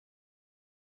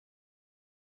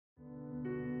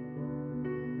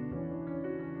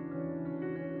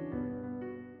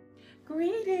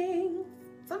Greetings!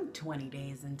 I'm 20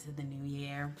 days into the new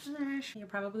year. You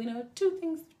probably know 2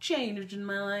 things changed in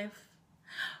my life.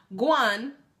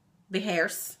 One, the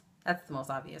hairs. That's the most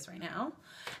obvious right now.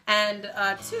 And 2,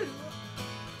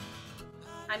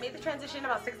 I made the transition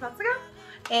about 6 months ago.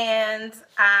 And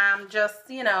I'm just,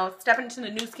 you know, stepping into the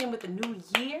new skin with the new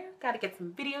year. Got to get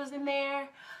some videos in there.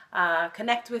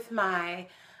 Connect with my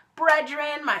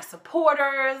brethren, my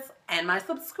supporters, and my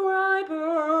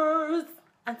subscribers.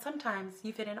 And sometimes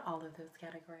you fit in all of those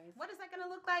categories. What is that gonna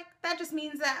look like? That just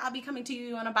means that I'll be coming to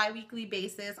you on a bi-weekly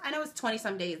basis. I know it's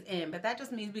 20-some days in, but that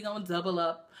just means we're gonna double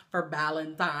up for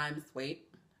ballad times. Wait,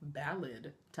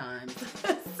 ballad times.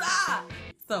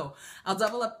 So I'll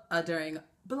double up during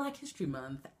Black History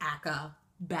Month, aka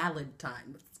Ballad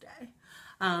Time Day.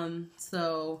 Then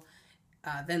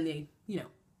the,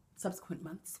 subsequent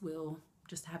months will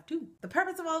just have 2. The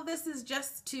purpose of all of this is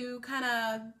just to kind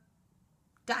of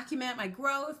document my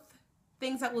growth,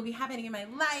 things that will be happening in my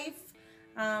life.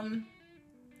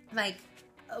 Like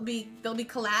there'll be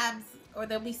collabs, or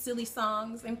there'll be silly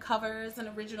songs and covers and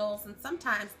originals, and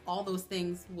sometimes all those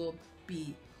things will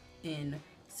be in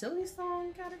silly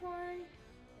song category.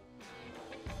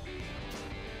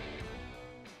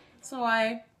 So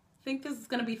I think this is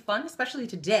gonna be fun, especially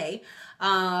today.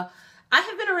 I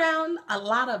have been around a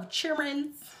lot of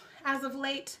children's as of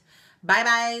late.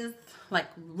 Bye-byes, like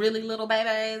really little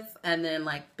babies, and then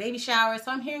like baby showers.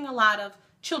 So I'm hearing a lot of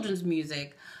children's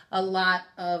music, a lot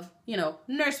of,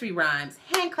 nursery rhymes,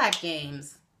 hand clap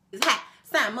games.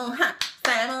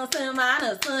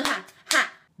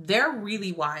 They're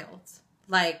really wild.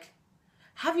 Like,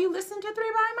 have you listened to 3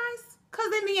 Blind Mice?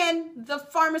 Because in the end, the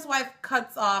farmer's wife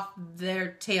cuts off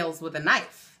their tails with a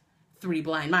knife. 3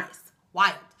 Blind Mice.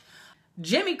 Wild.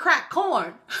 Jimmy cracked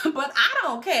corn, but I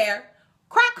don't care.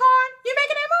 Crack corn, you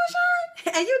making that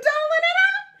moonshine? And you doling it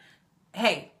out?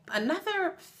 Hey,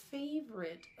 another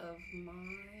favorite of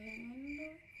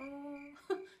mine.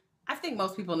 I think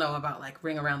most people know about like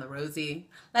Ring Around the Rosie.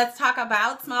 Let's talk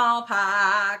about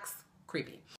smallpox.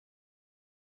 Creepy.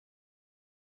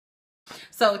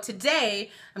 So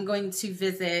today I'm going to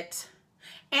visit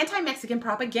anti-Mexican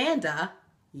propaganda.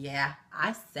 Yeah,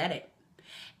 I said it.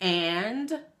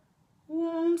 And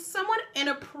somewhat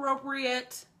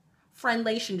inappropriate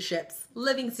friendlationships,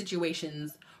 living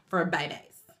situations for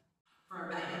babies.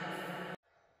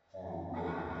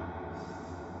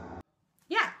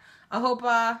 Yeah, I hope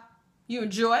you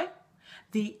enjoy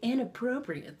the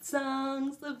inappropriate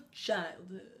songs of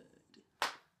childhood.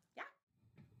 Yeah.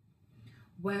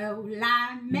 Well,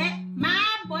 I met my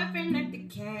boyfriend at the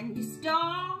candy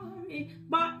store. He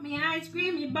bought me ice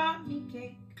cream, he bought me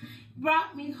cake,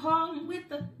 brought me home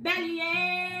with a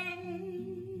bellyache.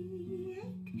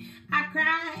 I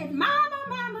cried, mama,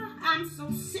 mama, I'm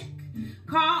so sick.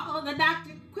 Called the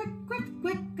doctor quick, quick,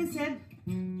 quick, and said,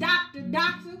 doctor,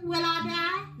 doctor, will I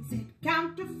die? He said,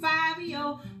 count to 5,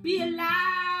 you'll be alive.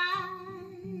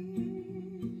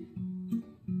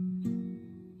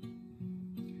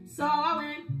 So I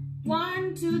went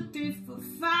 1, 2, 3, 4,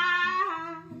 5.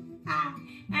 I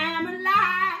am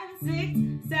alive.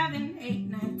 6, 7, 8,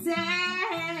 9,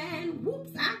 10.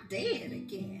 Whoops, I'm dead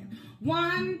again.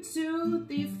 1, 2,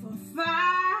 3, 4, 5.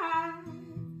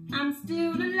 I'm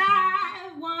still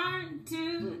alive. 1,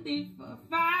 2, 3, 4,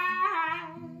 5.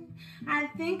 I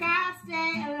think I'll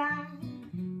stay alive.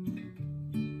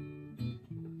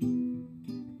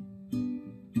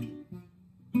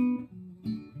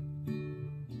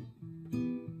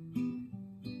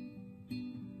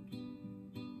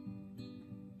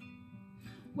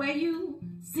 Where you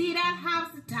see that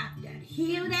house atop that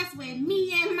hill, that's where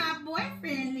me and my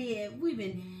boyfriend live. We've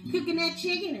been cooking that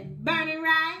chicken and burning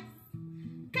rice.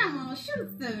 Come on, shoot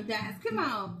some dice. Come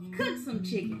on, cook some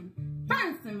chicken,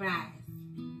 burn some rice.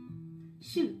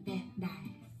 Shoot that dice.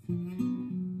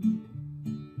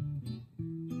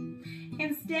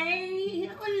 And stay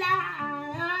alive.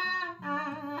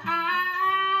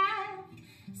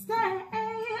 Stay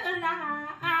alive.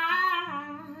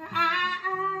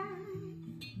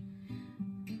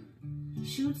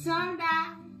 Shoot some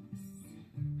dice,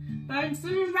 burn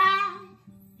some rice,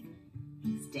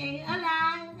 stay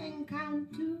alive and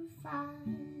count to 5.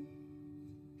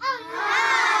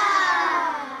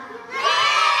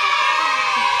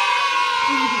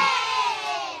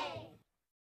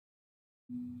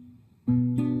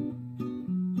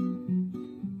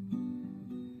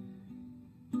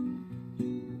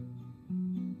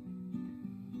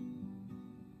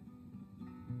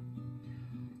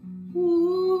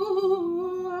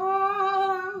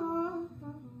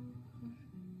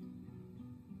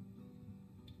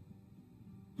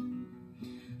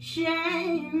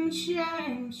 Shame,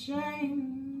 shame,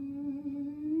 shame.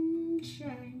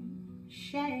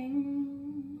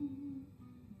 shame.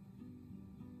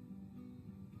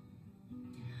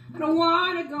 I don't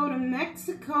want to go to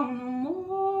Mexico no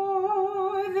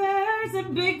more. There's a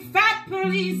big fat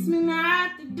policeman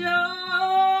at the door.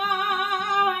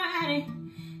 And he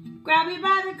grabbed me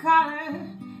by the collar,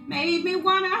 made me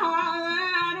want to holler.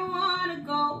 I don't want to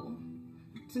go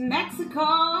to Mexico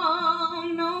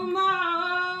no more.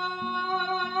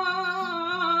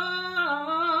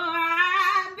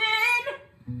 I've been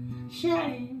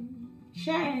shamed,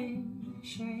 shamed,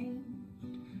 shamed.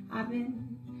 I've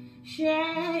been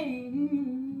shamed.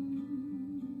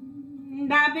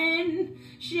 I've been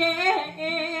shamed.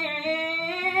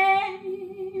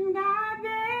 I've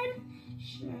been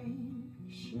shamed,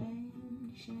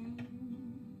 shamed, shamed.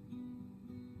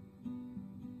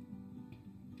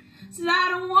 Said I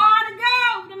don't want to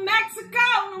go to Mexico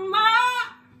no more.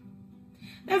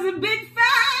 There's a big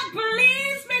fat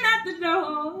policeman at the door.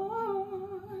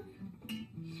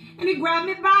 And he grabbed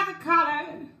me by the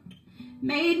collar,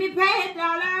 made me pay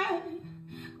 $1.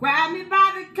 Grabbed me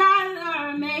by the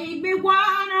collar, made me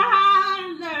wanna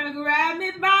holler. Grabbed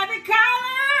me by the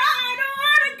collar, I don't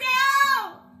wanna go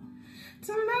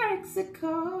to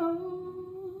Mexico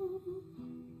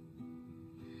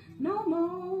no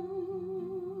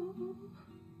more.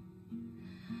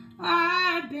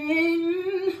 I've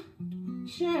been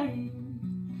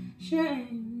shamed,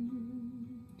 shamed.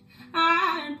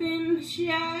 I've been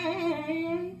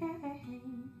shamed.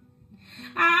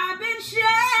 I've been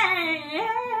shamed.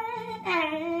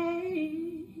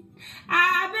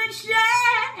 I've been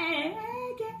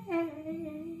shamed.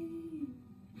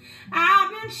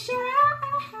 I've been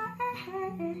shamed.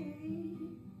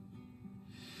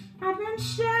 I've been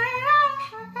shamed.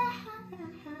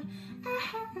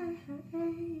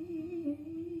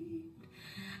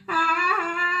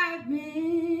 I've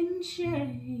been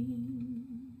shamed.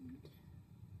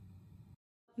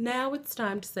 Now it's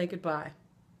time to say goodbye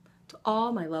to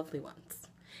all my lovely ones.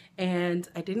 And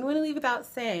I didn't want to leave without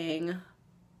saying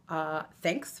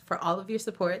thanks for all of your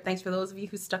support. Thanks for those of you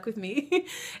who stuck with me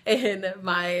in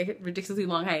my ridiculously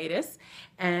long hiatus.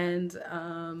 And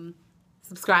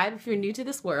subscribe if you're new to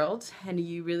this world and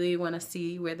you really want to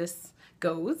see where this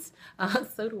goes.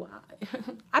 So do I.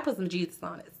 I put some Jesus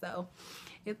on it, so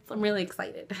I'm really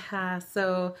excited.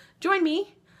 So join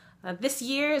me. This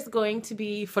year is going to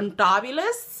be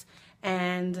fantabulous.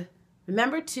 And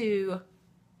remember to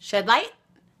shed light,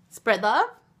 spread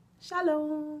love,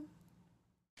 shalom.